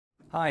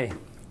Hi,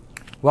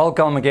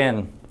 welcome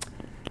again.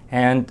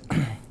 And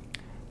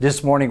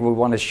this morning we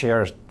want to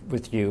share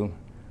with you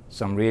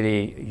some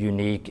really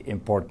unique,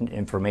 important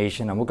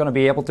information, and we're going to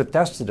be able to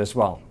test it as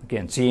well.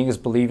 Again, seeing is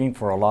believing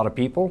for a lot of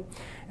people.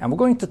 And we're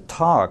going to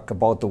talk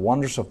about the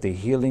wonders of the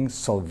healing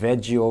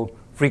Solfeggio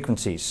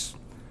frequencies.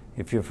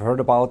 If you've heard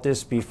about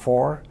this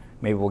before,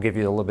 maybe we'll give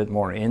you a little bit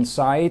more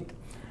insight.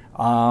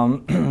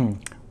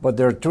 But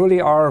there truly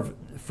are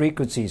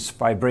frequencies,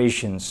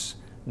 vibrations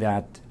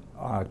that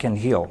can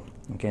heal.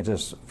 Okay,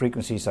 there's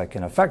frequencies that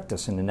can affect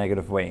us in a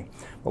negative way.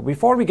 But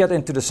before we get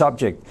into the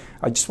subject,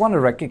 I just want to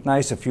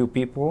recognize a few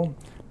people.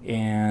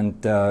 And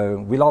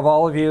we love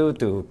all of you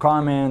to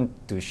comment,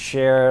 to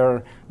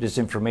share this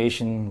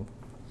information.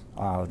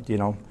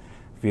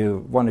 If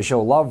you want to show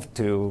love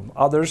to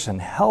others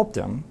and help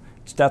them,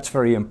 that's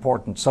very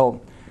important. So,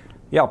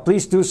 yeah,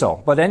 please do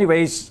so. But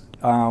anyways,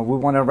 we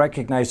want to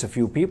recognize a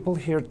few people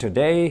here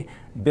today.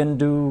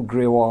 Bindu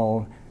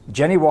Griwal,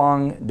 Jenny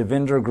Wong,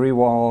 Devinder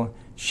Griwal,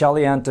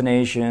 Shelly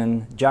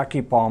Antonation,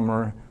 Jackie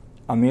Palmer,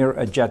 Amir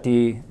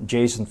Ajeti,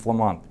 Jason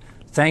Flamont.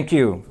 Thank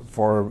you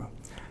for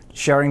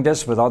sharing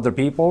this with other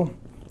people.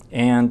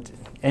 And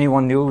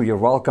anyone new, you're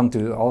welcome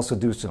to also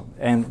do so.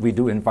 And we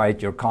do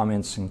invite your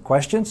comments and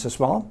questions as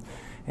well.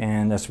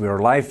 And as we are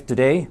live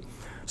today.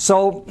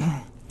 So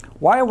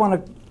why I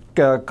want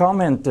to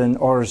comment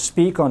or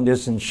speak on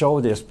this and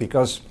show this,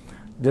 because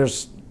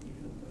there's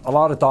a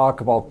lot of talk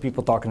about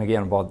people talking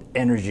again about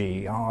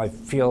energy. Oh, I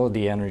feel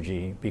the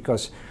energy.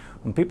 Because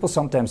when people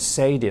sometimes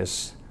say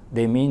this,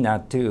 they mean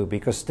that too,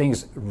 because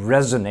things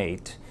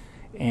resonate.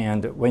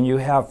 And when you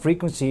have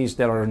frequencies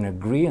that are in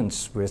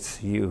agreement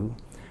with you,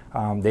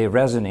 they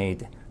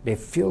resonate, they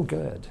feel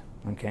good,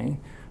 okay?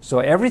 So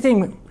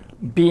everything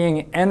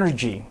being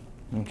energy,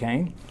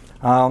 okay?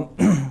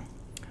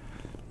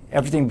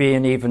 Everything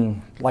being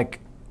even like,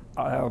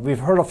 we've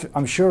heard of,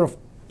 I'm sure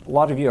a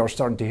lot of you are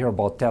starting to hear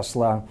about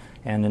Tesla,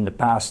 and in the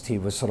past he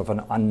was sort of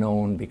an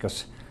unknown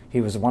because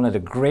he was one of the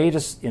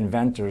greatest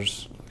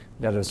inventors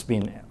that has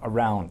been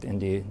around in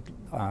the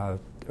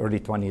early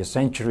 20th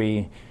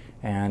century.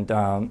 And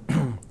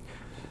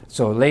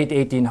so late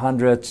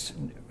 1800s,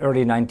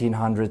 early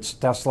 1900s,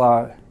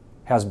 Tesla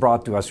has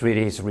brought to us,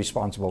 really, he's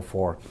responsible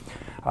for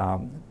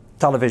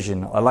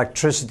television,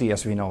 electricity,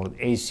 as we know,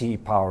 AC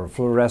power,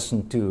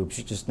 fluorescent tubes,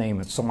 you just name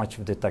it, so much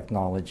of the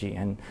technology.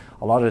 And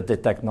a lot of the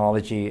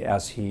technology,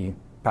 as he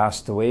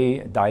passed away,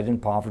 died in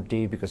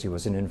poverty because he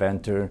was an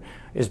inventor,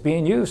 is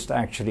being used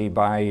actually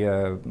by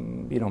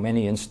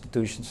many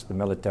institutions, the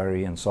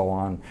military and so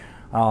on.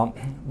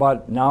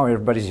 But now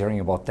everybody's hearing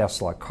about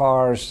Tesla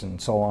cars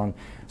and so on.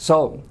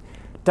 So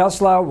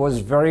Tesla was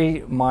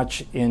very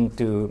much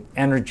into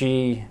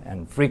energy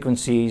and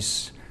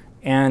frequencies,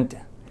 and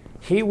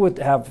he would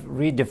have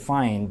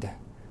redefined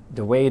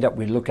the way that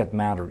we look at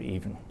matter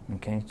even.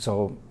 Okay,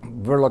 so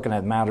we're looking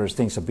at matter as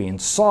things are being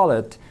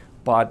solid,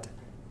 but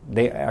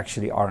they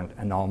actually aren't,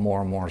 and now more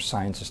and more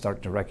science is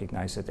starting to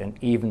recognize it.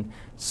 And even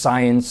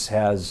science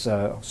has,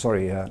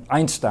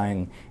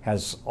 Einstein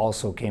has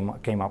also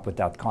came up with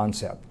that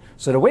concept.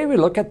 So the way we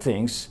look at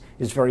things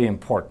is very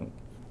important.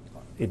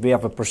 If we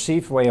have a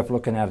perceived way of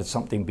looking at it,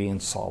 something being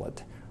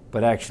solid,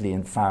 but actually,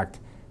 in fact,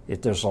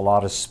 there's a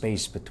lot of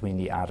space between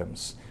the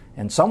atoms.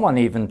 And someone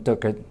even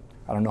took it,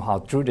 I don't know how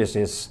true this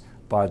is,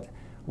 but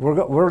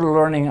we're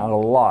learning a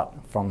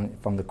lot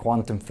from the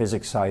quantum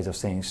physics side of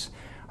things.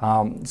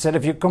 Said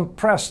if you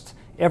compressed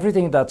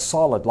everything that's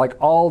solid, like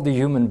all the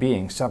human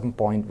beings,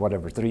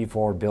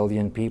 3-4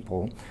 billion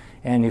people,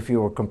 and if you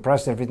were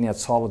compressed everything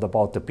that's solid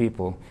about the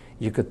people,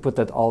 you could put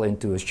that all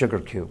into a sugar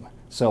cube.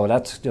 So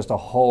that's just a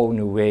whole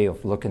new way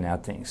of looking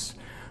at things.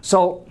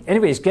 So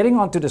anyways, getting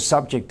on to the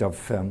subject of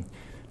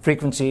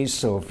frequencies.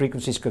 So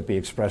frequencies could be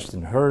expressed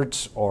in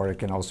hertz, or it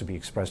can also be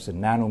expressed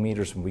in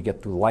nanometers when we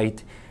get to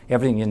light.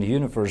 Everything in the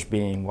universe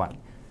being what?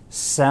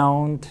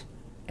 Sound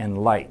and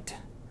light,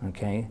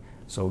 okay?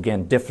 So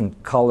again,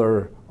 different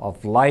color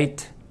of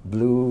light,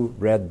 blue,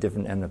 red,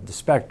 different end of the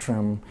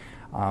spectrum,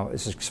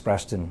 is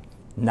expressed in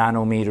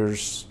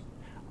nanometers,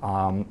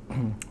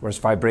 whereas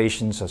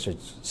vibrations such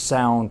as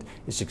sound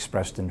is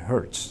expressed in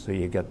hertz. So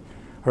you get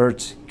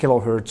hertz,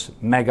 kilohertz,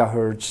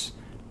 megahertz,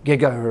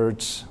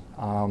 gigahertz,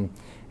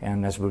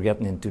 and as we're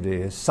getting into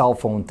the cell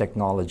phone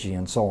technology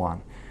and so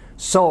on.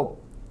 So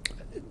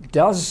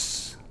do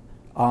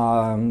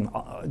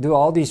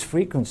all these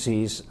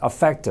frequencies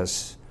affect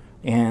us?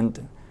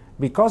 And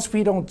because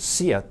we don't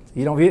see it,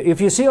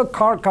 if you see a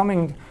car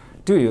coming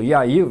to you,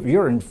 yeah,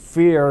 you're in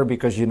fear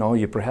because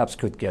you perhaps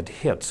could get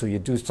hit, so you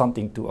do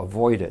something to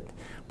avoid it.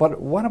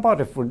 But what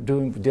about if we're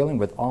dealing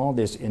with all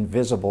this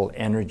invisible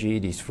energy,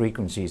 these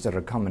frequencies that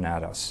are coming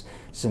at us?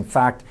 So in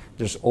fact,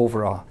 there's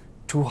over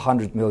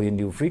 200 million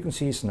new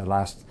frequencies in the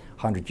last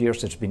 100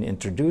 years that's been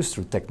introduced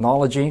through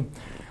technology.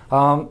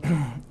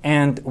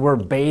 And we're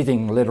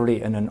bathing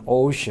literally in an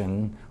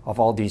ocean of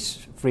all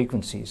these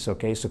frequencies,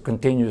 okay? So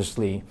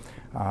continuously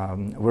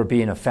we're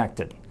being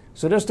affected.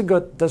 So there's the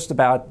good, there's the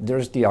bad,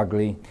 there's the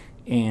ugly.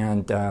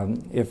 And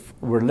if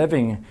we're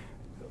living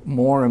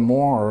more and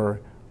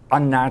more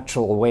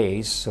unnatural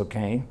ways,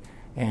 okay,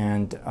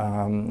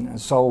 And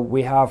so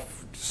we have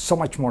so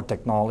much more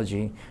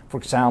technology. For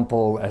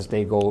example, as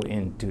they go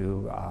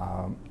into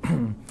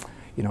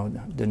you know,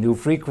 the new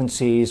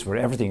frequencies where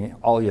everything,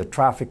 all your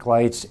traffic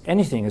lights,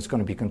 anything is going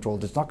to be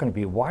controlled. It's not going to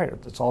be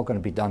wired. It's all going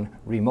to be done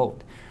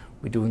remote.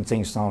 We're doing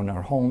things now in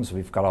our homes.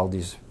 We've got all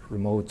these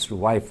remotes through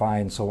Wi-Fi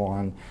and so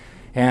on.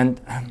 And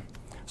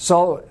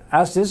so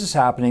as this is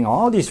happening,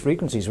 all these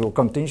frequencies will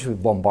continuously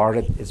be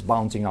bombarded. It's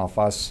bouncing off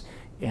us,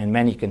 and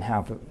many can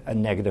have a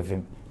negative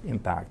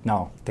impact.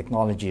 Now,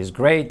 technology is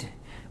great.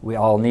 We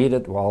all need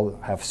it. We all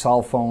have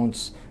cell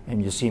phones,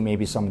 and you see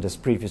maybe some of this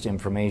previous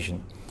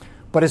information.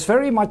 But it's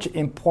very much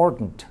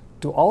important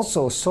to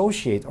also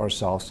associate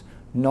ourselves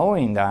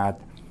knowing that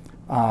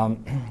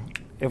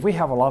if we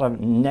have a lot of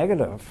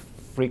negative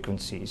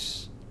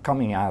frequencies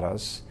coming at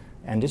us,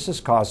 and this is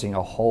causing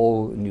a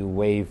whole new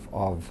wave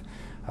of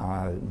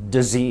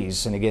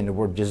disease, and again, the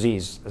word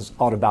disease is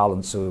out of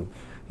balance, so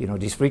you know,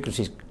 these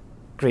frequencies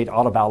create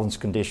out of balance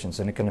conditions,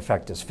 and it can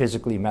affect us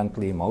physically,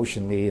 mentally,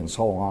 emotionally, and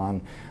so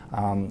on.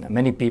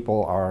 Many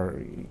people are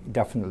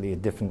definitely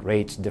at different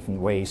rates,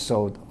 different ways,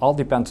 so it all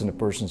depends on the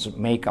person's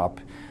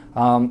makeup.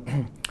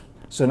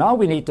 So now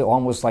we need to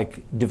almost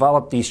like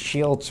develop these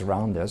shields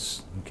around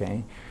us,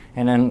 okay?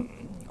 And then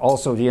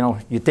also, you know,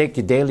 you take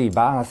your daily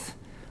bath,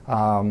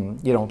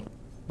 you know,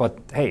 but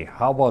hey,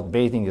 how about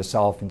bathing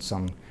yourself in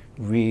some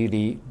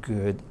really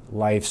good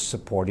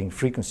life-supporting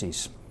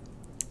frequencies?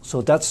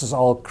 So that's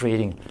all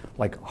creating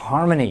like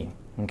harmony,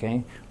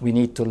 okay? We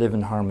need to live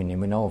in harmony.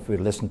 We know if we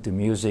listen to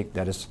music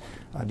that is,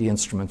 the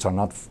instruments are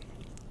not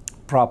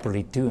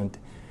properly tuned,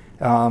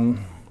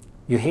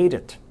 you hate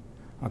it,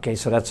 okay?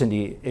 So that's in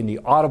the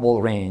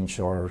audible range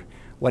or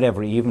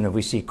whatever. Even if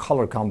we see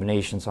color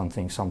combinations on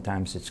things,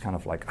 sometimes it's kind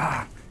of like,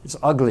 it's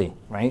ugly,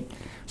 right?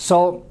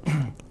 So,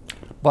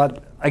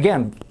 but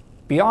again,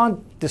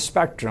 beyond the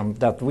spectrum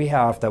that we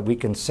have that we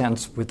can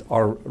sense with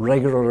our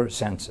regular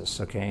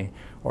senses, okay?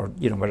 Or,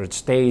 you know, whether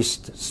it's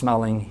taste,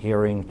 smelling,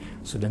 hearing,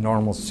 so the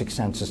normal 6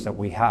 senses that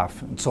we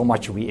have, and so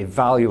much we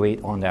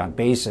evaluate on that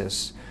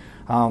basis.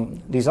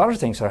 These other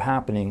things are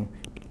happening,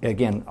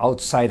 again,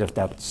 outside of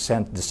that,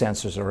 the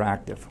sensors are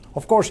active.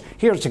 Of course,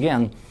 here's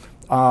again,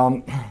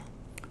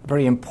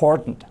 very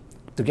important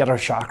to get our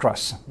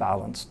chakras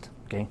balanced,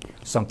 okay?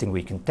 Something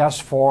we can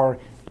test for,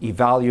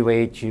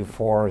 evaluate you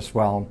for as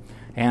well.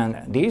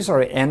 And these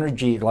are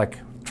energy, like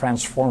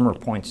transformer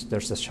points.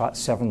 There's the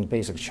 7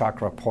 basic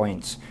chakra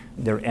points.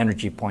 They're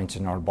energy points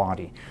in our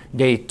body.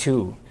 They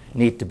too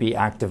need to be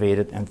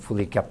activated and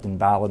fully kept in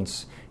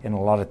balance. And a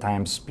lot of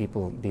times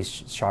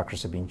these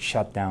chakras have been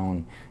shut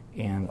down,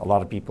 and a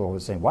lot of people will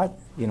say, what?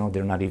 You know,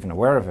 they're not even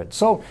aware of it.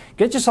 So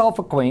get yourself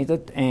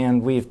acquainted,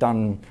 and we've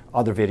done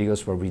other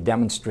videos where we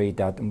demonstrate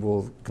that, and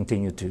we'll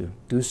continue to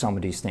do some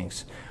of these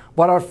things.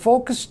 But our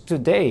focus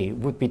today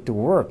would be to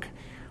work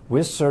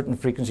with certain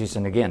frequencies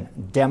and again,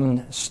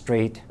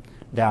 demonstrate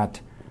that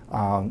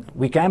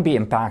we can be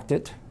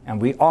impacted,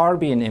 and we are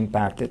being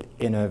impacted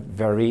in a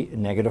very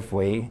negative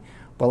way.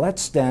 But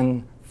let's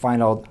then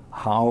find out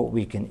how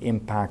we can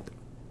impact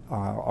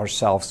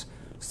ourselves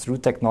through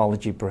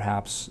technology,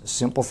 perhaps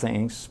simple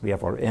things. We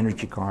have our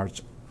energy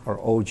cards, our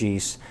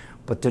OGs.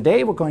 But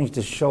today we're going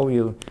to show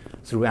you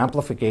through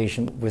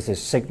amplification with a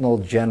signal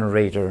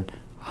generator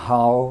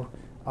how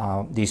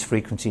these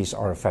frequencies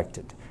are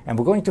affected. And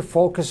we're going to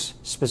focus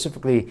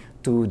specifically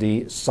to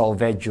the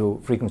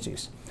Solfeggio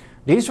frequencies.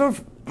 These were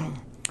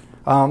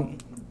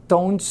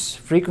tones,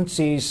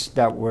 frequencies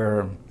that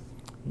were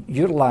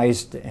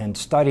utilized and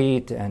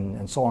studied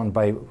and so on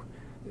by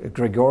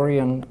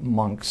Gregorian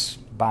monks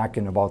back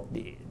in about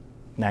the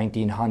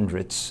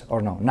 1900s,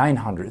 or no,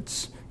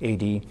 900s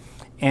AD.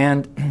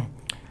 And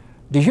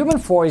the human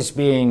voice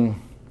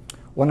being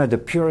one of the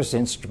purest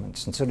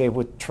instruments, and so they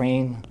would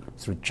train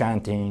through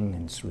chanting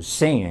and through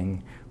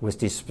singing with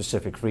these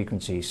specific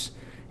frequencies.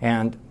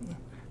 And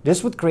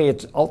this would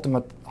create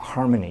ultimate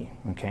harmony,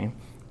 okay?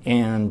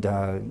 And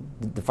the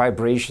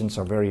vibrations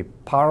are very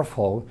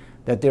powerful,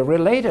 that they're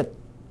related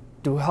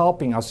to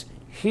helping us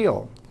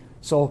heal.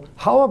 So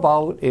how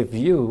about if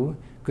you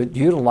could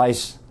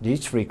utilize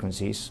these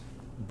frequencies,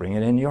 bring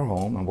it in your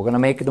home, and we're going to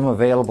make them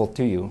available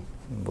to you.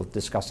 We'll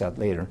discuss that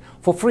later,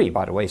 for free,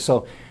 by the way,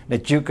 so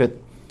that you could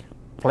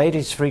play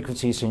these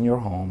frequencies in your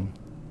home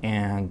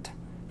and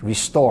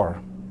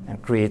restore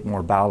and create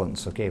more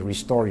balance, okay?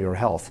 Restore your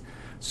health.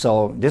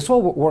 So this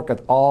will work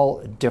at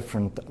all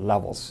different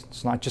levels.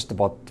 It's not just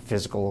about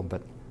physical,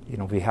 but you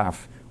know,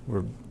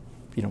 we're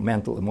you know,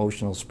 mental,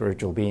 emotional,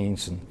 spiritual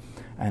beings,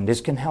 and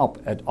this can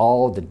help at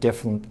all the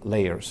different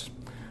layers.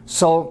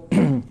 So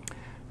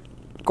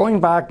going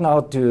back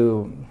now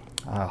to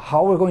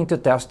how we're going to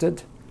test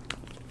it,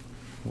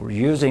 we're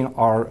using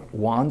our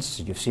wands.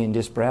 You've seen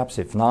this perhaps.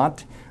 If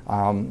not,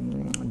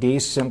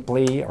 these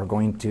simply are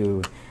going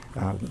to,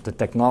 the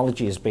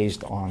technology is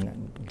based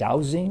on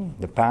dowsing,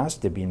 the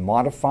past. They've been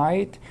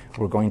modified.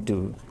 We're going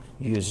to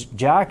use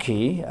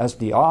Jackie as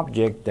the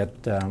object that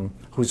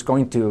who's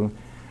going to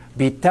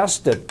be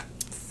tested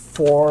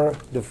for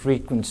the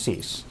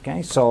frequencies.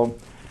 Okay, so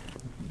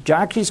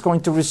Jackie's going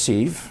to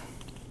receive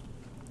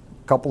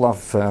a couple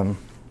of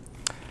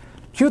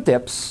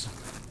Q-tips,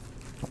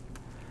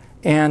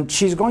 and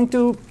she's going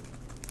to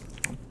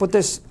put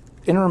this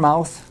in her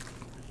mouth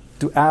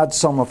to add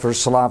some of her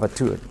saliva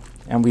to it.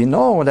 And we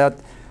know that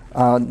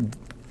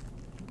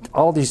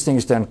all these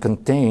things then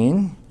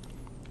contain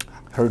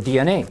her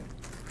DNA.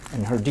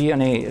 And her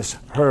DNA is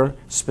her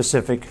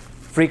specific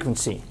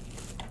frequency.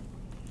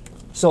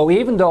 So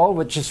even though,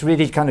 which is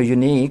really kind of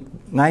unique,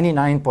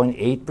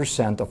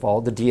 99.8% of all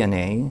the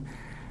DNA,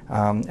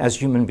 as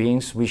human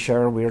beings,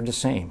 we're the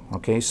same.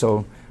 Okay, so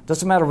it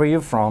doesn't matter where you're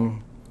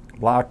from,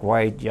 black,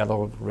 white,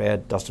 yellow,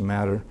 red, doesn't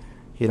matter.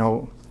 You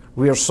know,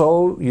 we are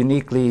so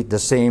uniquely the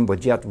same,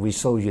 but yet we're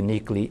so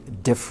uniquely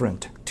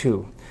different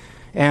too.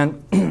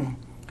 And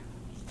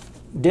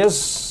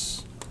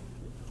these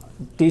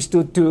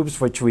two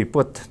tubes, which we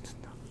put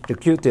the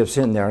Q-tips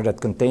in there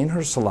that contain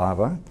her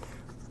saliva.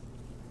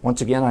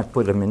 Once again, I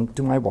put them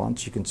into my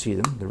wands. You can see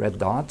them, the red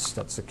dots.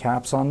 That's the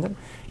caps on them.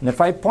 And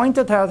if I point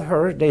it at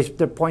her,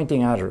 they're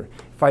pointing at her.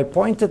 If I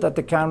point it at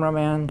the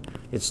cameraman,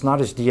 it's not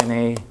his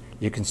DNA.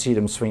 You can see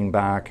them swing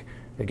back.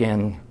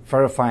 Again,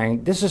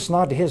 verifying this is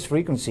not his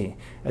frequency.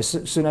 As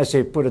soon as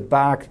I put it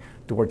back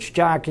towards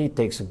Jackie, it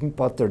takes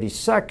about 30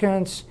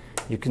 seconds.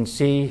 You can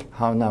see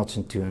how now it's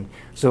in tune.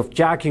 So if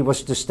Jackie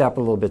was to step a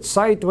little bit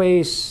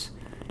sideways,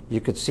 you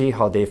could see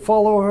how they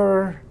follow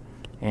her.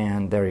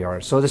 And there you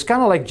are. So it's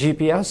kind of like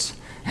GPS.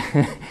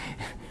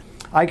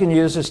 I can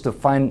use this to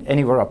find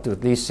anywhere up to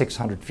at least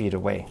 600 feet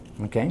away.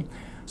 Okay.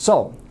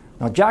 So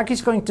now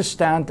Jackie's going to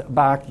stand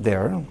back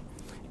there.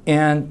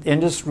 And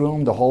in this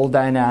room, the whole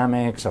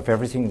dynamics of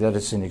everything that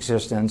is in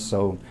existence.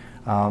 So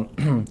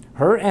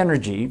her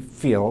energy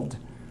field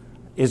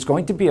is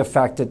going to be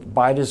affected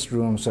by this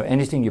room. So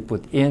anything you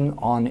put in,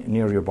 on,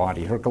 near your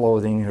body, her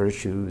clothing, her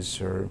shoes,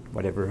 her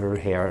whatever, her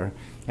hair,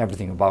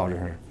 everything about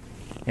her.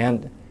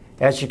 And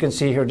as you can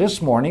see here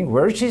this morning,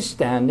 where she's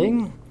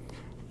standing,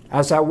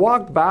 as I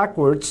walk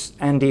backwards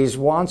and these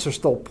wands are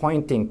still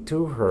pointing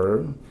to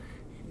her,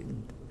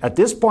 at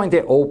this point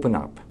they open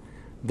up.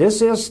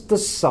 This is the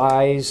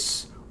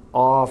size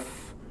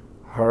of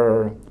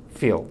her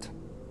field,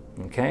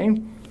 okay?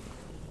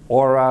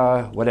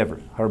 Or whatever,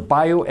 her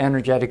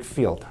bioenergetic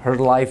field, her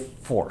life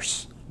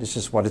force. This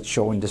is what it's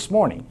showing this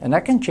morning. And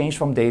that can change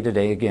from day to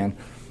day again,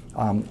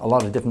 a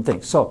lot of different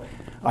things. So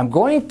I'm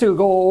going to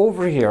go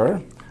over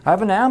here. I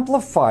have an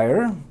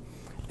amplifier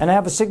and I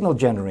have a signal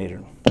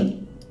generator.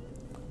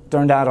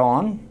 Turn that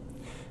on,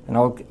 and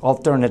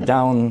I'll turn it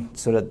down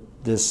so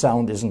that the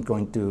sound isn't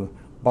going to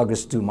bug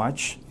us too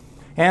much.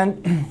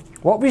 And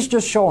what we've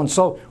just shown,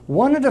 so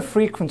one of the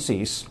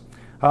frequencies,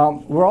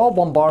 we're all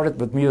bombarded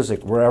with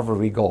music wherever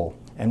we go.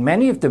 And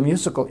many of the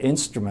musical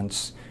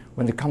instruments,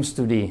 when it comes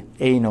to the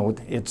A note,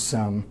 it's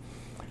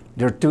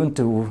they're tuned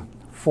to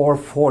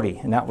 440,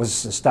 and that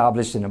was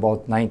established in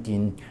about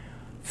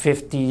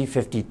 1950,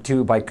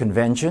 52 by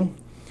convention.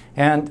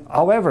 And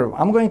however,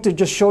 I'm going to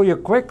just show you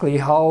quickly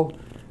how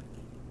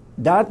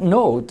that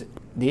note,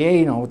 the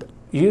A note,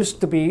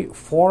 used to be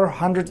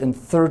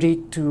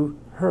 432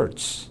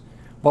 hertz.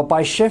 But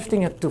by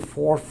shifting it to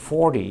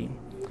 440,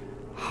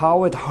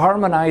 how it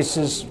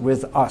harmonizes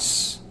with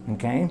us,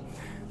 okay?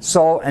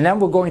 So, and then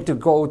we're going to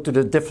go to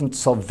the different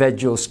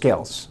Solfeggio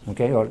scales,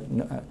 okay?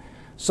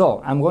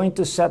 So, I'm going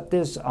to set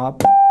this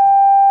up.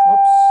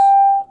 Oops,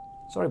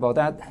 sorry about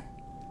that.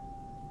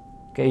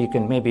 Okay, you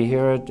can maybe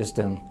hear it, just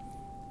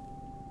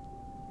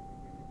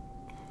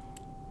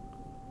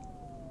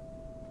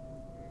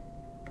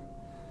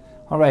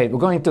all right, we're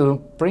going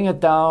to bring it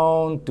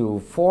down to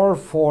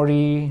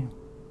 440.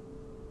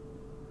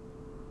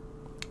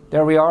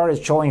 There we are,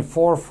 it's showing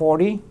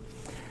 440.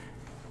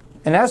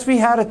 And as we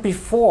had it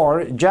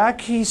before,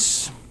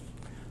 Jackie's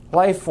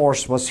life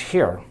force was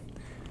here.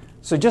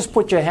 So just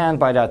put your hand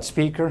by that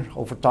speaker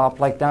over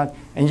top like that,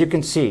 and you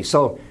can see.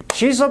 So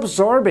she's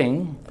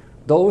absorbing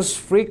those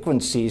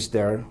frequencies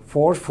there,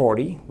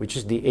 440, which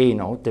is the A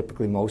note,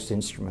 typically most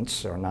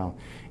instruments are now.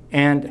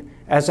 And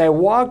as I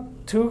walk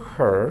to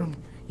her,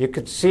 you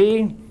could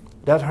see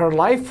that her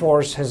life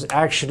force has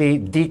actually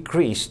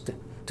decreased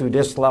to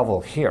this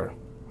level here,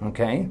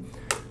 okay?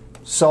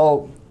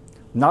 So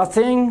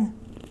nothing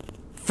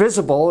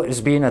visible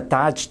is being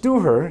attached to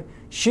her.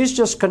 She's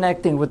just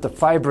connecting with the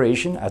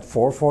vibration at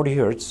 440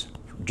 hertz,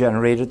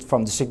 generated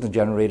from the signal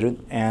generator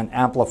and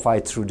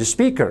amplified through the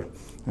speaker,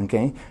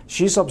 okay?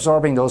 She's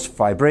absorbing those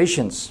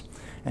vibrations,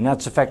 and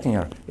that's affecting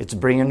her. It's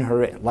bringing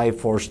her life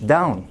force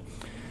down.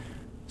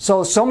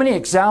 So many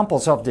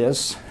examples of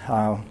this,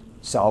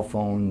 cell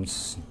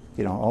phones,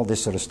 you know, all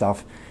this sort of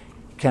stuff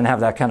can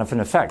have that kind of an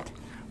effect.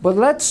 But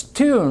let's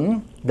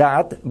tune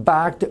that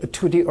back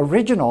to the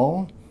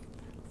original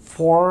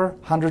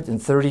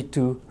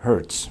 432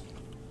 hertz.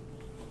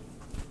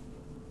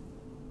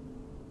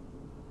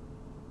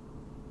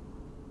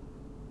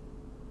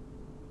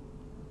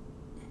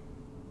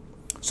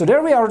 So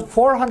there we are at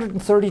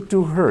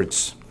 432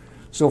 hertz.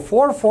 So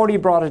 440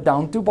 brought it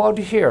down to about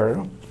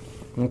here,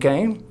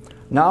 okay?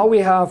 Now we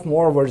have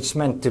more where it's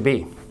meant to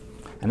be.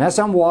 And as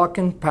I'm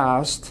walking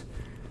past,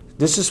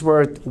 this is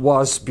where it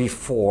was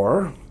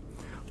before.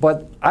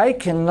 But I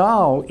can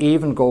now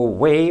even go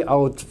way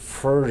out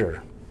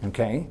further,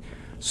 okay?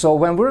 So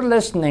when we're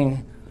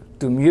listening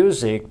to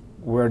music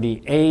where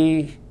the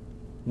A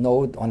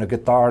note on a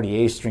guitar,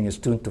 the A string is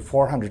tuned to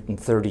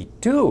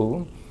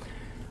 432,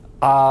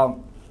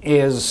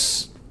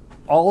 is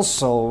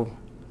also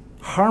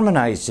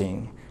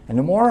harmonizing. And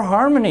the more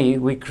harmony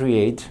we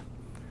create,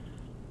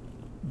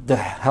 the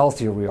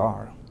healthier we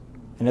are.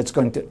 And it's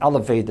going to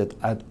elevate it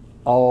at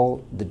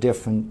all the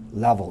different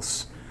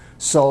levels.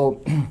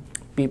 So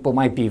people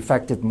might be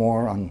affected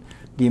more on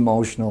the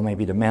emotional,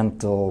 maybe the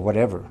mental,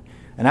 whatever.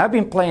 And I've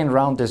been playing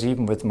around this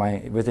even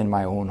within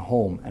my own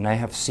home, and I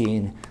have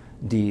seen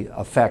the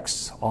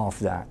effects of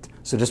that.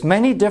 So there's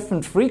many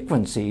different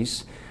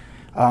frequencies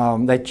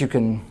that you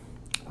can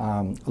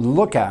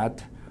look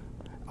at.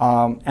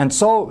 And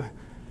so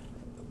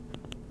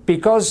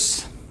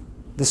because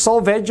the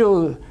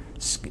Solfeggio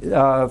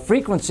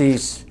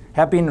frequencies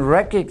have been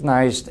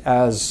recognized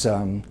as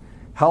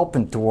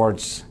helping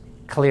towards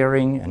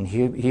clearing and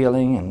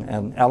healing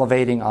and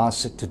elevating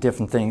us to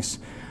different things.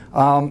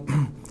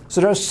 So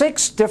there are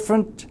 6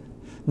 different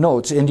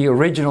notes in the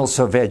original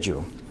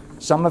Solfeggio.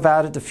 Some have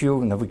added a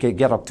few, and we can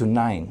get up to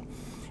 9.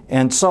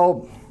 And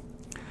so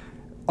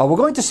we're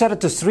going to set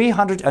it to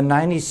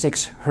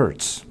 396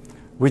 hertz,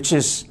 which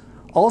is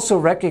also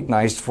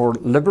recognized for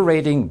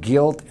liberating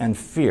guilt and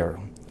fear.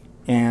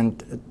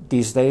 And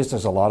these days,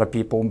 there's a lot of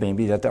people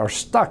maybe that are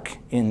stuck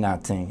in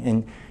that thing.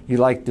 And you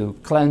like to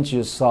cleanse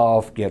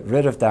yourself, get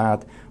rid of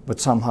that,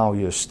 but somehow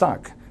you're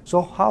stuck.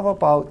 So how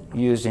about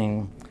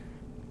using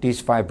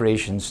these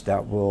vibrations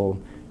that will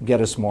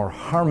get us more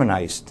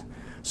harmonized?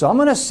 So I'm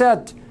going to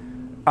set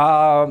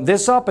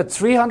this up at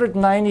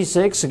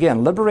 396,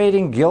 again,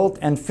 liberating guilt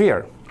and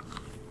fear.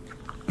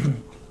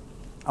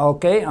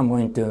 Okay, I'm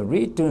going to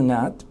retune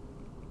that.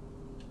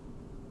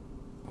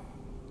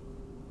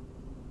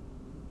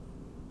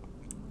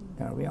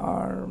 There we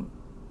are.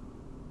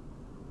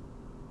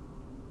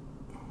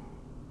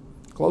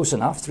 Close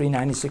enough,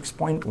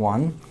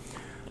 396.1.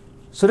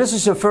 So this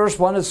is the first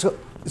one.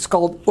 It's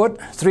called UT,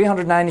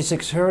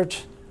 396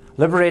 hertz,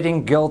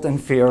 liberating guilt and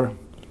fear.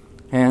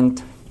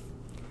 And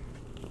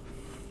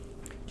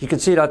you can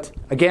see that,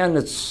 again,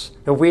 it's,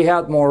 if we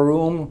had more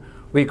room,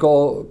 we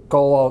go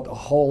out a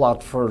whole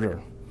lot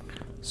further.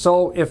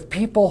 So if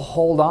people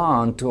hold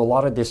on to a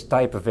lot of this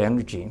type of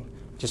energy,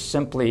 just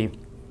simply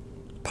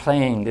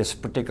playing this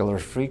particular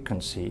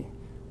frequency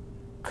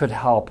could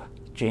help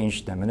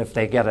change them. And if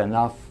they get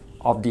enough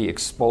of the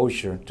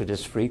exposure to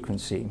this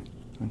frequency,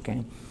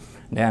 okay,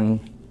 then,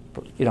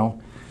 you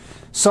know,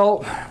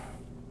 so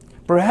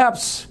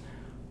perhaps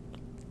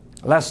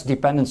less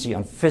dependency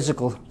on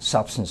physical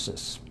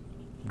substances,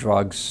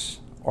 drugs,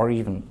 or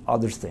even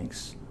other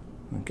things,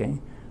 okay?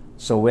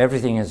 So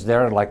everything is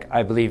there, like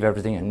I believe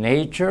everything in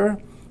nature,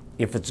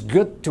 if it's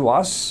good to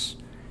us,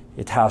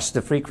 it has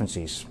the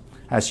frequencies.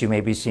 As you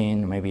may be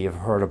seeing, maybe you've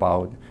heard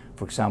about,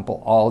 for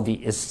example, all the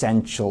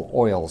essential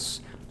oils,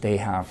 they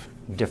have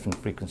different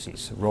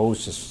frequencies.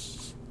 Rose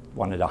is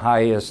one of the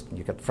highest,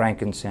 you get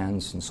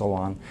frankincense and so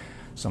on,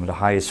 some of the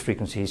highest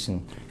frequencies,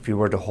 and if you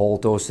were to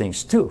hold those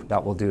things too,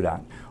 that will do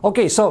that.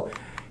 Okay, so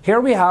here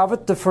we have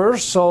it, the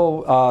first,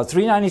 so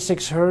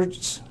 396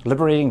 hertz,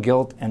 liberating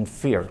guilt and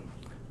fear.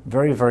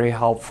 Very, very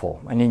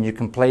helpful. And then you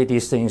can play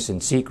these things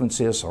in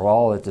sequences or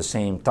all at the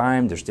same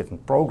time. There's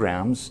different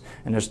programs,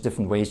 and there's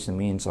different ways and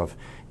means of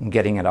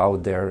getting it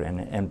out there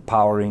and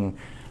empowering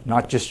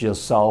not just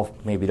yourself,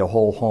 maybe the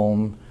whole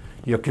home,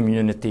 your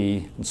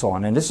community, and so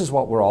on. And this is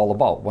what we're all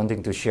about,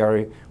 wanting to share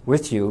it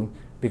with you,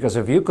 because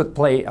if you could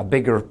play a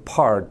bigger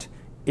part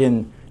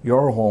in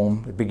your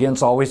home, it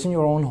begins always in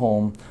your own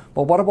home,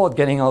 but what about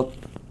getting out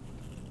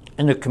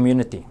in the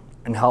community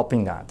and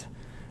helping that?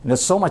 And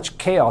there's so much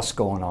chaos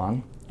going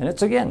on. And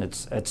it's, again,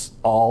 it's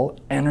all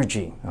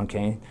energy,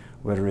 okay?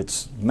 Whether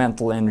it's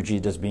mental energy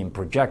that's being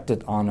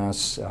projected on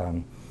us,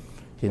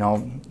 you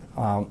know,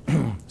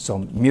 so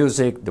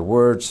music, the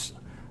words,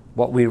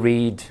 what we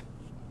read,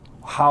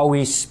 how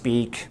we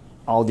speak,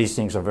 all these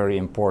things are very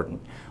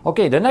important.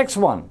 Okay, the next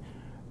one.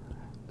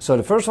 So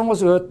the first one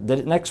was good. The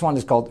next one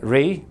is called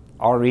RE,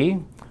 R-E,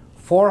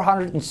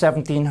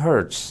 417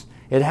 hertz.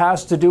 It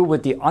has to do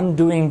with the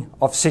undoing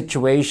of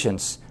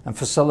situations and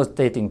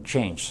facilitating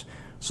change.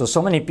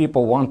 So many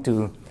people want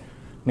to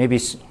maybe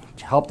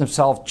help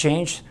themselves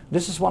change.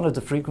 This is one of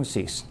the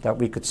frequencies that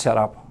we could set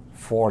up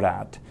for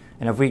that.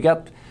 And if we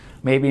get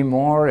maybe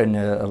more in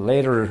a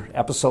later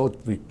episode,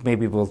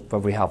 where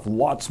we have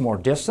lots more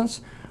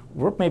distance,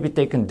 we're maybe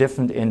taking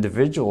different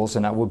individuals,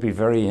 and that would be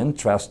very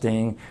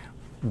interesting.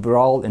 We're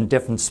all in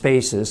different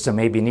spaces, so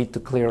maybe need to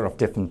clear up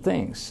different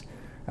things.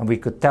 And we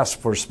could test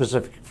for a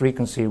specific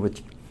frequency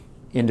with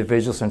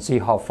individuals and see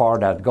how far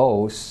that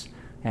goes,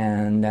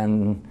 and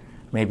then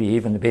maybe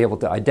even to be able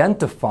to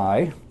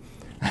identify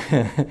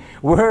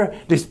where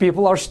these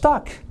people are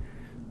stuck,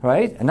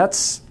 right? And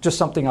that's just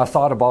something I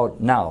thought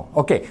about now.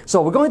 Okay,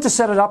 so we're going to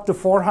set it up to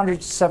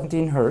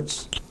 417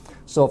 hertz.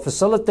 So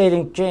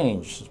facilitating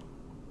change.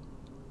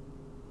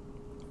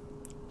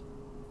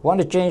 Want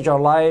to change our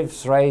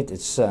lives, right?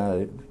 It's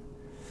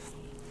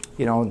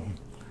you know,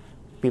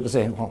 people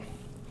say, well,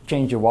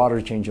 change your water,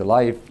 change your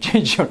life,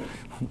 change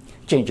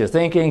your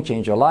thinking,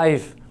 change your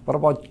life. What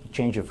about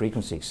change your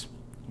frequencies?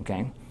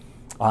 Okay,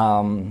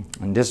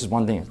 and this is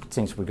one thing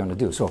things we're going to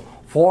do. So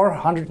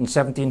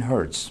 417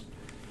 hertz,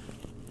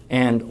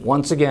 and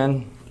once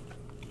again,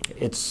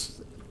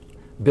 it's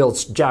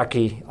builds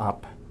Jackie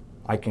up.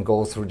 I can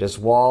go through this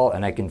wall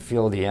and I can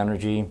feel the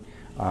energy.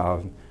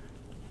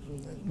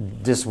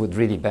 This would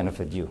really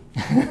benefit you.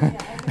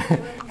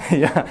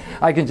 Yeah,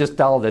 I can just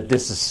tell that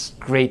this is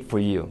great for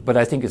you, but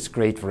I think it's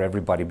great for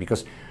everybody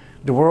because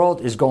the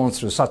world is going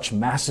through such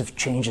massive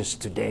changes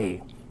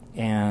today.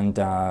 And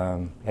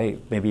hey,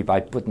 maybe by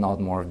putting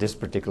out more of this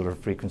particular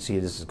frequency,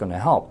 this is going to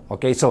help.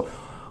 Okay, so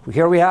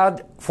here we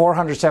had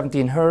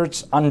 417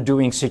 hertz,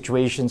 undoing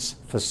situations,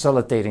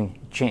 facilitating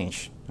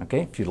change.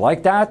 Okay, if you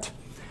like that,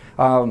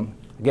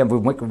 again,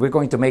 we're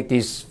going to make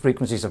these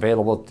frequencies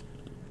available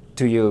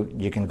to you.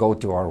 You can go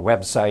to our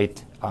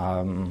website,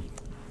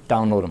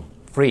 download them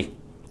free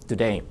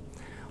today.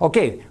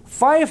 Okay,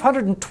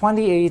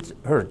 528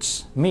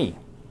 hertz, me.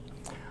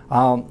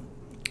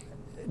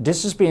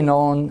 This is being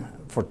known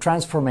for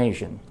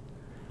transformation,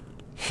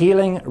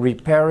 healing,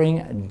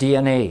 repairing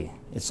DNA.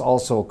 It's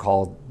also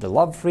called the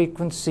love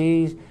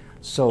frequency.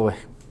 So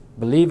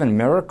believe in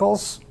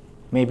miracles.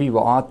 Maybe we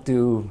ought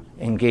to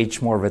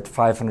engage more with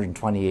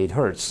 528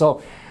 hertz.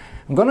 So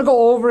I'm going to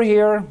go over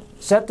here,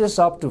 set this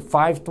up to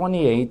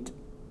 528.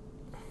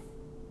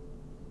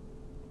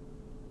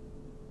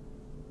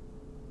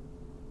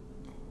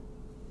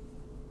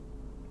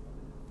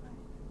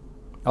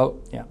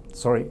 Oh, yeah,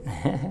 sorry.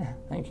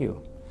 Thank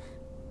you.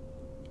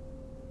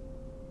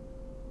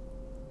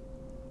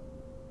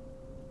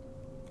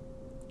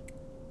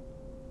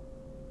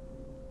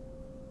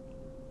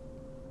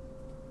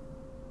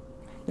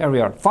 There we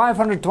are,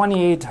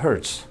 528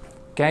 hertz,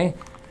 okay?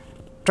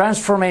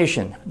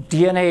 Transformation,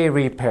 DNA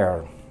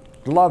repair,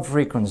 love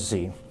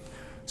frequency.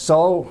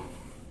 So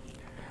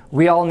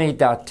we all need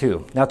that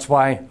too. That's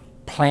why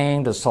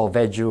playing the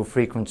Solfeggio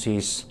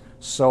frequencies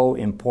so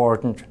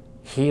important.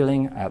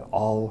 Healing at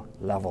all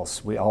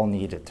levels. We all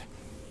need it.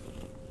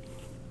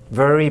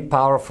 Very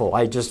powerful.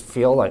 I just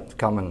feel it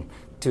coming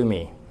to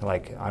me.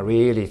 Like I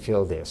really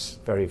feel this.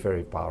 Very,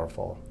 very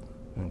powerful.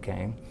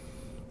 Okay?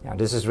 Now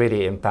this is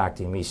really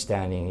impacting me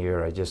standing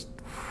here. I just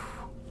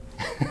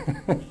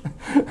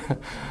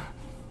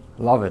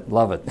love it,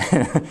 love it.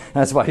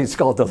 That's why it's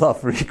called the love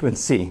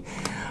frequency.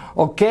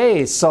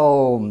 Okay,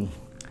 so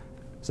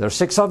there's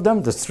 6 of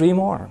them, there's 3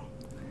 more.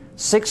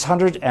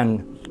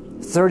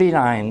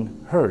 639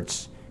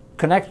 hertz,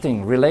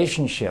 connecting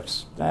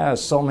relationships. There's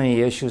so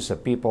many issues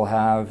that people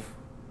have,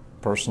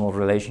 personal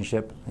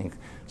relationship. I think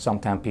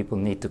sometimes people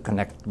need to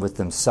connect with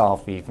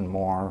themselves even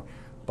more,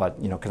 but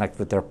connect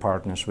with their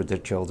partners, with their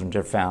children,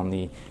 their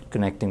family,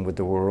 connecting with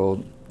the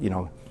world,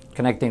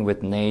 connecting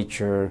with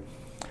nature.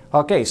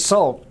 Okay,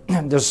 so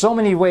there's so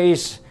many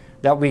ways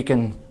that we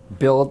can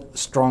build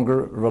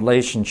stronger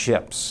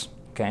relationships,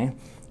 okay?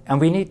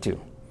 And we need to.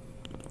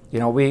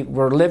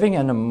 We're living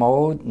in a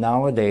mode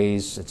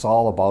nowadays, it's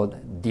all about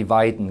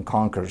divide and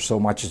conquer. So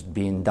much is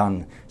being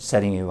done,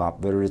 setting you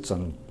up, whether it's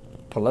on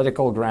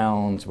political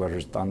grounds, whether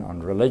it's done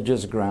on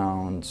religious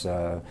grounds,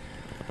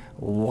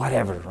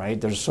 whatever, right?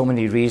 There's so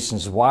many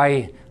reasons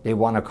why they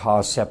want to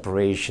cause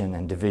separation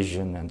and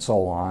division and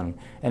so on.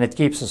 And it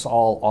keeps us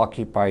all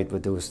occupied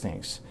with those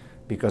things.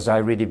 Because I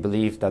really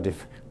believe that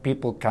if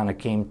people kind of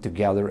came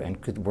together and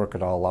could work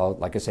it all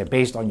out, like I said,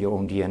 based on your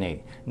own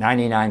DNA,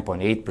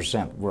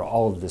 99.8%, we're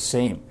all the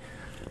same.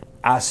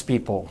 Ask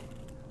people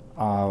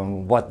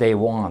what they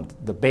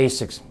want, the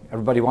basics.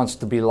 Everybody wants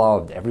to be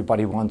loved.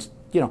 Everybody wants,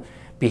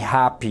 be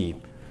happy.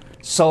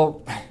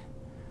 So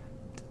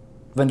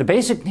when the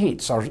basic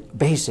needs are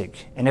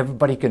basic and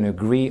everybody can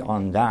agree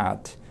on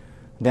that,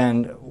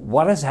 then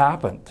what has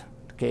happened?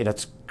 Okay,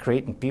 that's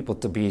creating people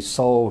to be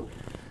so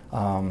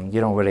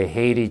where they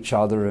hate each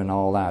other and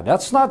all that.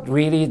 That's not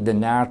really the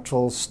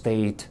natural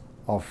state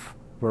of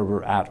where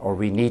we're at or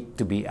we need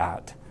to be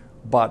at.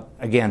 But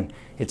again,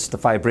 it's the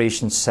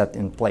vibrations set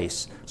in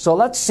place. So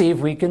let's see if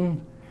we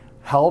can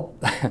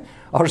help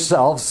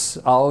ourselves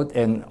out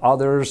and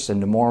others,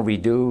 and the more we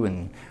do,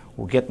 and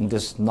we're getting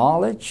this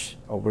knowledge,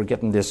 or we're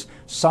getting this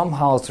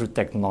somehow through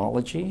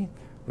technology,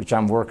 which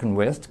I'm working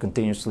with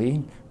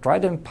continuously. Try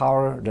to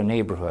empower the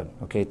neighborhood,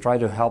 okay? Try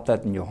to help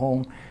that in your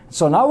home.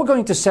 So now we're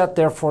going to set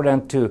therefore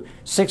then to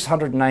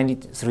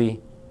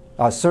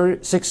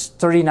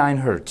 639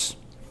 hertz.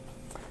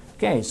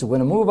 Okay, so we're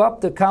going to move up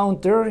the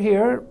counter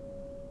here.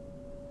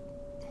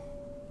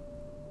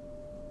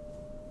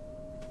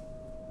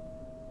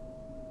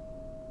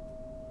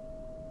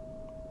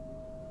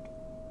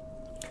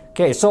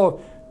 Okay,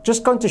 so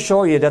just going to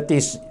show you that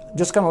these,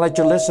 just going to let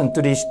you listen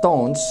to these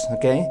tones,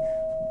 okay?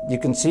 You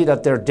can see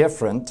that they're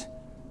different.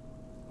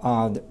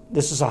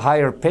 This is a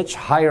higher pitch,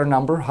 higher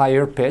number,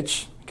 higher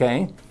pitch,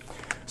 okay?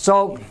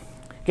 So,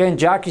 again,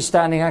 Jackie's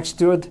standing next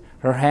to it.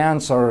 Her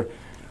hands are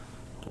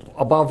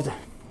above,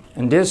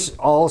 and this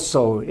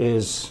also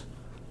is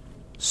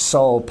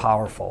so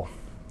powerful.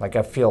 Like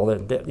I feel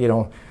that,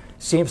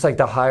 seems like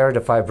the higher the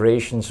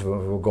vibrations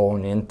we're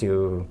going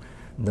into,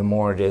 the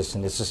more it is.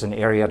 And this is an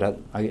area that,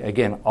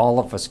 again, all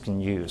of us can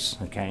use,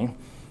 okay,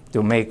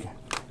 to make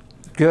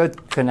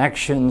good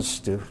connections,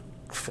 to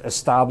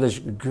establish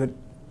good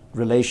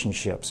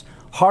relationships,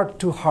 heart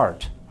to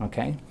heart,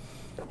 okay?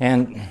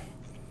 And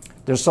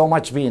there's so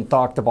much being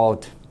talked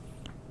about,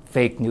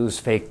 fake news,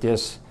 fake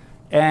this,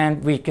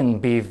 and we can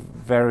be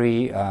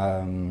very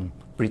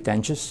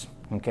pretentious,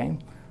 okay?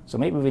 So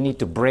maybe we need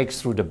to break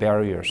through the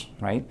barriers,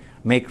 right?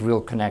 Make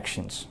real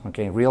connections,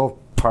 okay? Real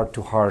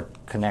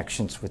heart-to-heart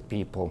connections with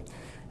people.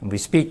 And we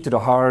speak to the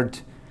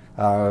heart,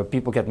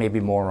 people get maybe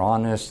more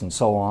honest and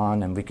so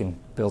on, and we can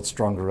build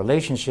stronger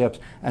relationships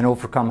and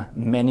overcome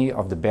many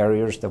of the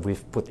barriers that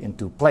we've put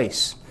into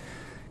place.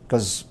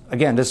 Because,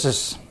 again, this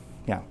is,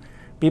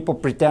 people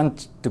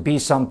pretend to be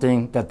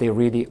something that they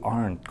really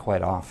aren't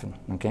quite often,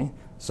 okay?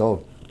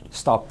 So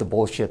stop the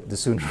bullshit. The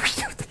sooner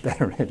the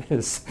better it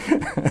is.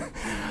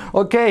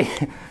 Okay,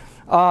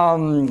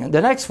 the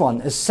next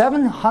one is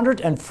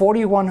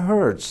 741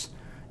 hertz,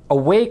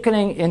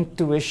 awakening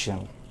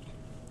intuition.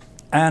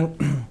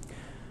 And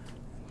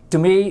to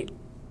me,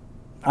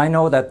 I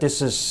know that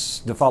this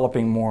is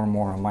developing more and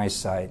more on my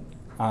side.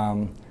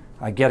 I'm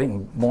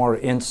getting more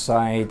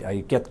insight. I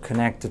get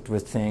connected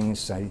with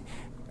things.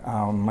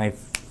 My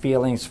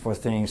feelings for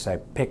things, I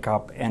pick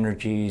up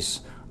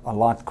energies a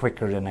lot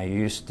quicker than I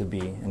used to be.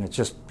 And it's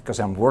just because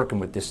I'm working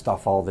with this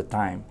stuff all the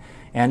time.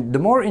 And the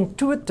more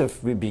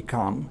intuitive we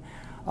become,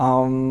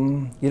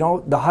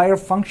 the higher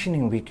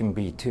functioning we can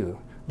be too.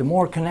 The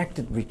more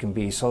connected we can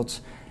be. So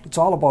it's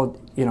all about,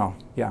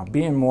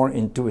 being more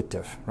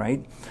intuitive,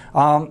 right?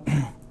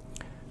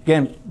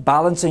 Again,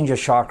 balancing your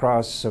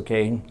chakras,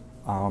 okay?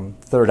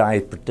 Third eye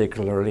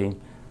particularly.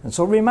 And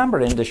so remember,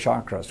 in the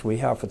chakras, we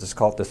have what is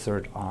called the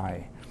third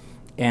eye.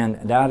 And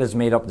that is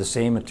made up of the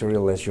same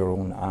material as your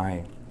own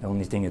eye. The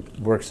only thing, it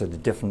works at a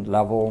different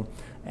level,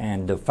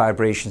 and the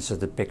vibrations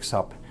that it picks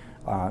up,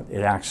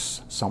 it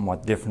acts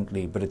somewhat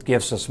differently, but it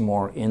gives us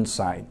more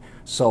insight.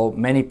 So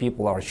many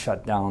people are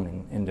shut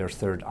down in their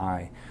third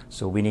eye.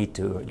 So we need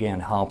to, again,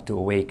 help to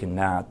awaken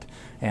that.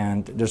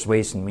 And there's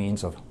ways and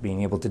means of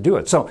being able to do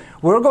it. So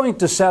we're going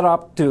to set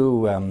up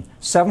to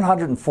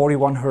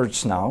 741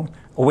 hertz now,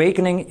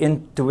 awakening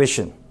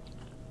intuition.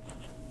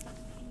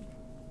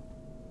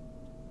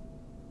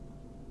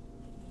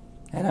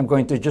 And I'm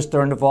going to just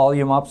turn the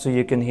volume up so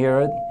you can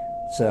hear it.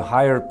 It's a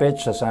higher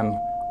pitch as I'm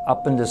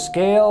up in the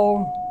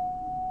scale.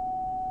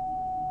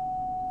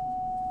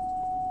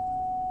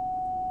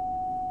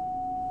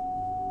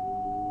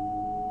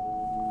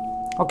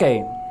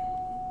 Okay.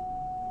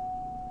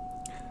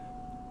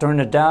 Turn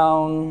it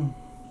down.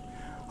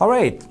 All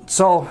right,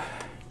 so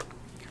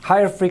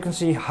higher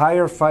frequency,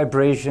 higher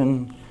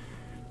vibration,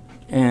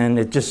 and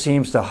it just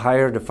seems the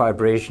higher the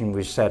vibration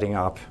we're setting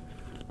up,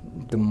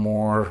 the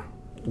more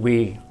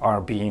we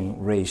are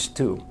being raised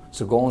to.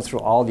 So going through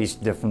all these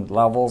different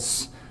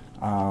levels.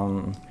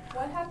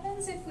 What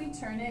happens if we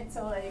turn it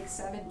to like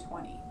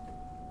 720?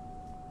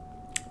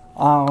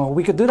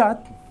 We could do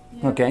that.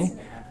 Yeah, okay.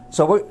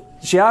 So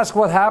she asked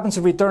what happens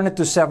if we turn it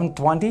to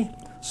 720.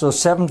 So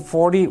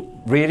 740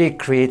 really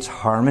creates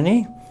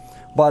harmony.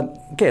 But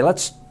okay,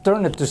 let's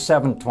turn it to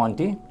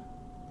 720.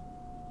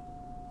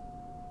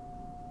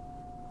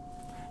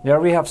 There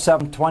we have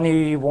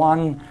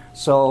 721.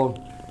 So,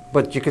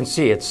 but you can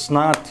see it's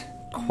not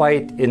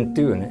quite in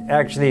tune.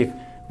 Actually, if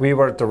we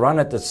were to run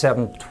it at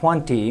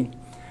 720,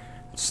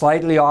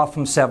 slightly off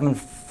from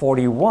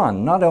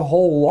 741. Not a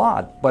whole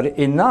lot, but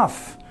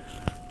enough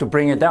to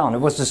bring it down. It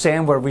was the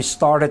same where we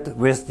started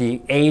with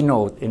the A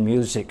note in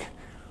music.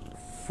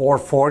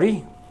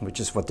 440, which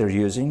is what they're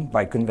using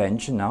by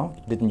convention now.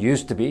 Didn't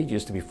used to be. It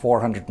used to be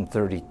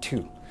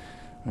 432.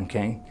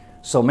 Okay?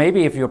 So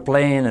maybe if you're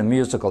playing a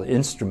musical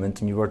instrument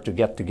and you were to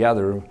get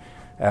together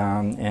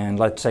and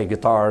let's say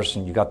guitars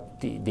and you got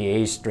the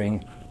A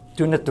string,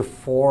 tune it to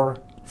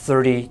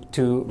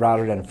 432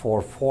 rather than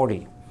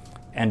 440.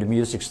 And the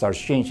music starts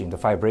changing. The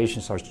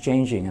vibration starts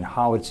changing and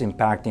how it's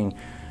impacting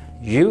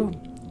you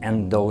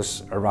and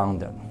those around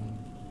them.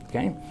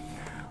 Okay?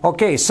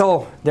 Okay,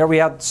 so there we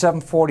have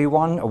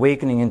 741,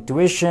 awakening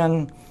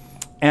intuition,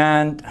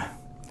 and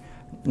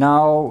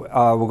now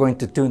we're going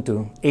to tune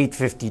to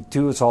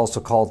 852. It's also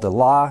called the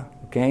La.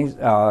 Okay,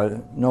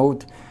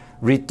 note,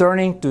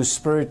 returning to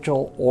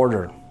spiritual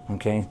order.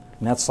 Okay,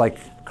 and that's like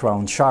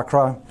crown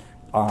chakra.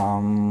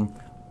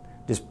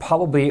 This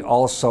probably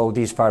also,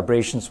 these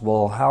vibrations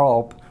will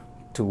help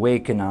to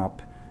waken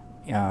up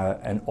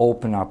and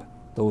open up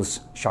those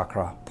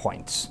chakra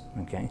points,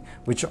 okay,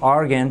 which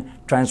are again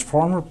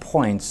transformer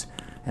points,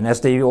 and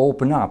as they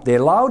open up, they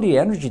allow the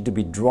energy to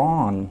be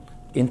drawn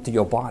into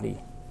your body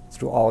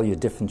through all your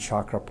different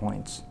chakra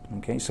points.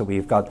 Okay, so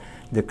we've got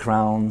the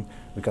crown,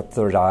 we've got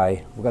third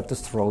eye, we've got the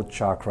throat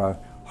chakra,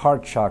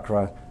 heart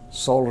chakra,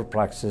 solar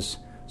plexus,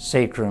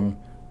 sacrum,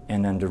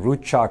 and then the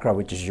root chakra,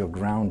 which is your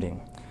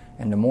grounding.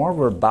 And the more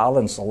we're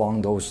balanced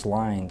along those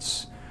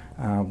lines,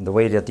 the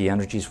way that the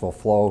energies will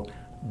flow,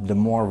 the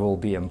more we'll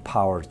be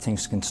empowered.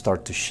 Things can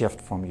start to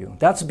shift from you.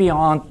 That's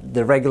beyond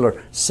the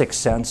regular 6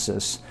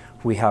 senses.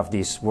 We have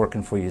these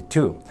working for you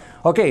too.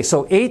 Okay,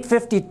 so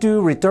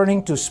 852,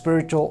 returning to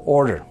spiritual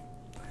order.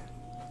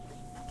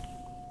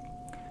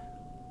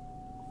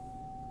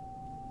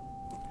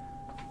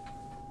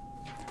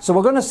 So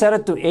we're going to set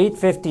it to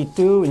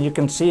 852, and you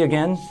can see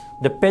again,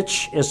 the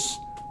pitch is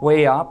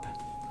way up.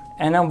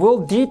 And then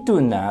we'll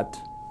detune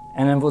that,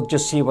 and then we'll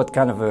just see what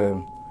kind of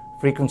a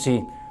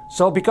frequency.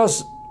 So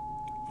because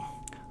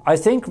I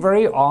think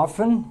very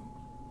often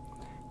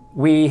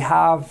we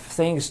have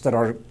things that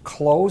are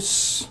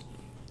close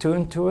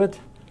tuned to it,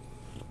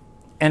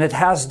 and it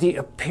has the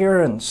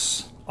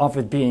appearance of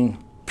it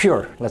being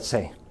pure, let's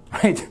say,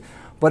 right?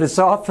 But it's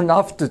often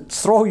enough to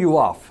throw you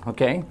off,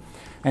 okay?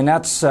 And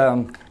that's,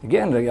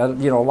 again,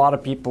 you know, a lot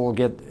of people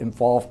get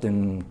involved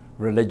in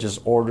religious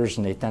orders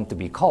and they tend to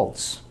be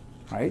cults,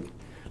 right?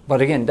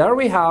 But again, there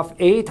we have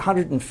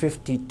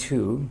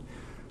 852.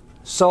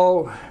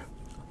 So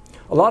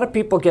a lot of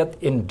people get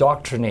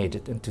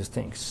indoctrinated into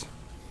things.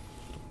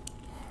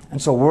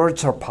 And so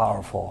words are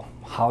powerful,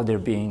 how they're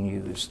being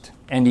used.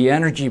 And the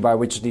energy by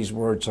which these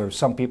words are,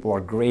 some people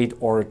are great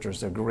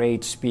orators, they're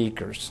great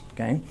speakers,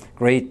 okay?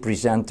 Great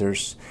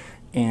presenters.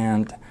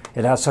 And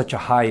it has such a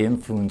high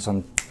influence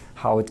on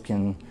how it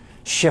can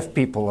shift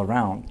people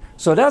around.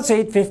 So that's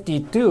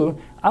 852.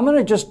 I'm going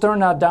to just turn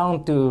that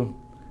down to,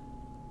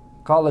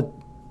 call it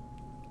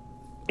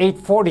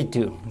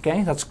 842,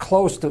 okay? That's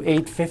close to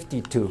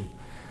 852.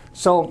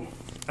 So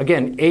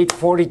again,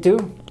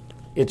 842,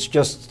 it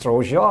just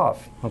throws you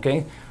off,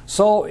 okay?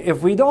 So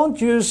if we don't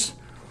use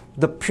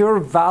the pure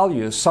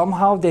values,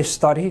 somehow they've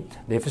studied,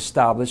 they've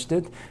established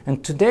it,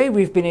 and today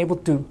we've been able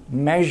to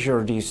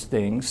measure these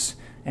things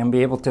and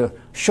be able to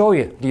show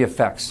you the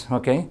effects,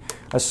 okay?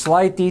 A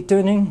slight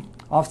detuning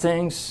of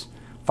things,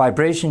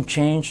 vibration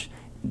change,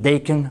 they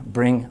can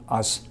bring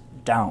us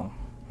down,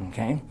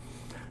 okay?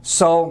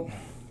 So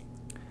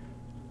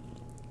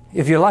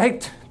if you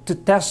like to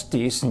test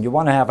these and you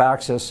want to have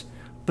access,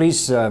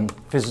 please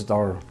visit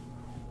our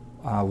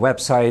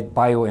website,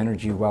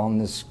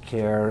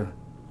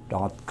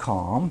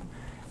 bioenergywellnesscare.com,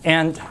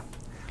 and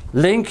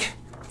link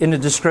in the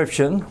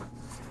description.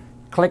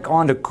 Click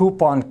on the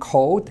coupon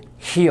code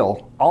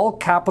HEAL, all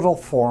capital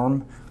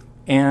form,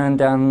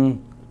 and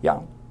yeah,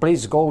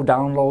 please go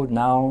download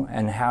now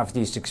and have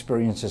these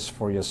experiences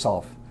for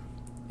yourself.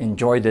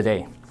 Enjoy the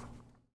day.